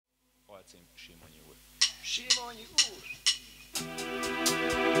dalcím Simonyi úr. Simonyi úr!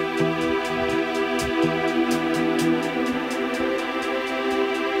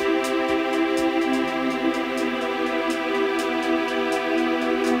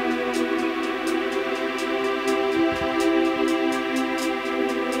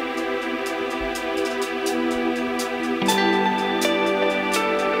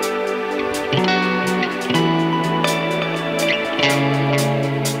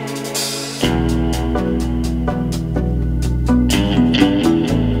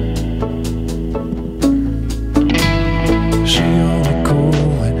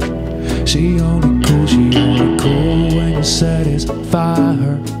 Satisfy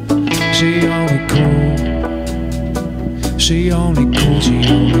her. She only cool. She only cool. She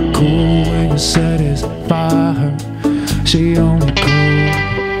only cool when you satisfy her. She only cool.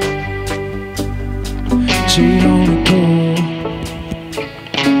 She only cool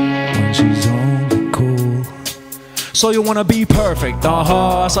when she's only cool. So you wanna be perfect,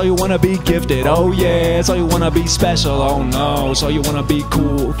 so you wanna be gifted, oh yeah. So you wanna be special, oh no. So you wanna be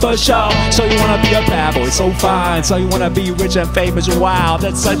cool, for sure. So you wanna be a bad boy, so fine. So you wanna be rich and famous, wow.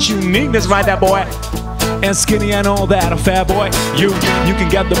 That's such uniqueness, right there, boy. And skinny and all that, a fair boy. You can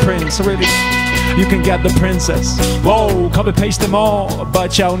get the prince, really. You can get the princess. Whoa, copy paste them all,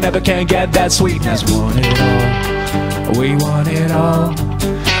 but you never can get that sweetness. Want it all, we want it all,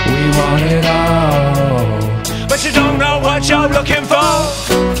 we want it all. But you don't know what you're looking for.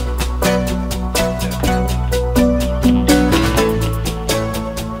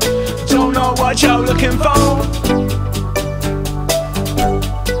 Don't know what you're looking for.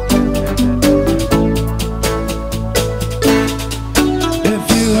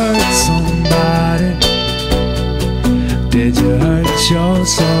 If you hurt somebody, did you hurt your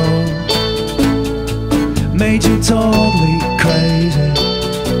soul? Made you totally crazy,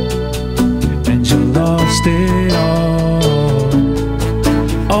 you lost it all.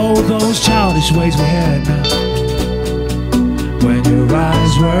 All those childish ways we had now, when your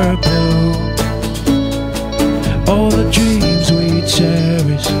eyes were blue. All the dreams we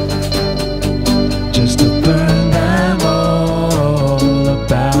cherished, just to burn them all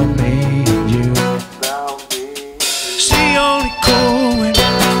about me and you. She only cool when,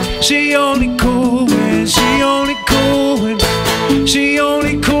 she only cool when, she only cool when, she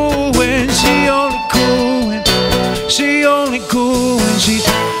only cool when, she only cool when, she only cool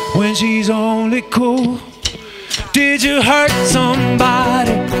when she's only cool. Did you hurt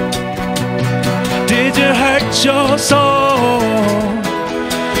somebody? Did you hurt your soul?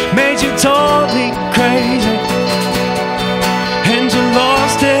 Made you totally crazy, and you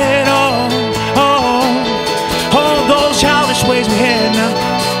lost it all. All those childish ways we had now,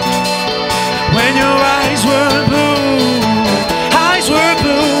 when your eyes were blue, eyes were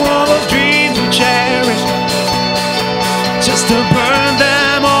blue. All those dreams we cherished, just to burn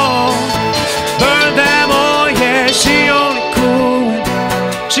them all, yeah. She only cool when,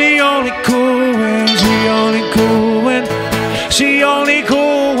 she only cool when, she only cool when, she only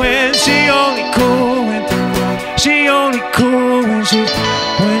cool when, she only cool when, she only cool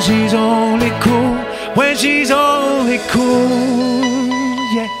when she's only cool, when she's only cool.